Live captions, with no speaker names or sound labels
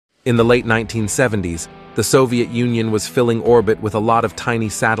In the late 1970s, the Soviet Union was filling orbit with a lot of tiny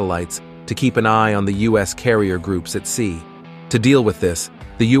satellites to keep an eye on the U.S. carrier groups at sea. To deal with this,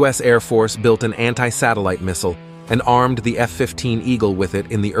 the U.S. Air Force built an anti-satellite missile and armed the F-15 Eagle with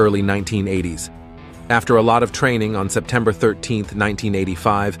it in the early 1980s. After a lot of training, on September 13,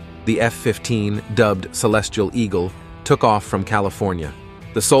 1985, the F-15, dubbed Celestial Eagle, took off from California.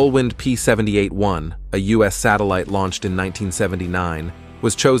 The Solwind P-78-1, a U.S. satellite launched in 1979,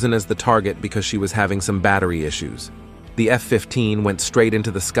 was chosen as the target because she was having some battery issues. The F-15 went straight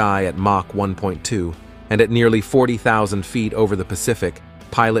into the sky at Mach 1.2, and at nearly 40,000 feet over the Pacific,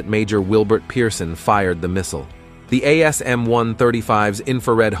 pilot Major Wilbert Pearson fired the missile. The ASM-135's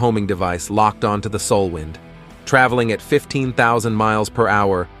infrared homing device locked onto the Solwind. Traveling at 15,000 miles per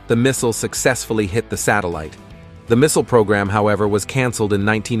hour, the missile successfully hit the satellite. The missile program, however, was canceled in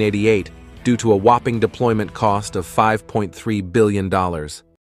 1988 due to a whopping deployment cost of $5.3 billion.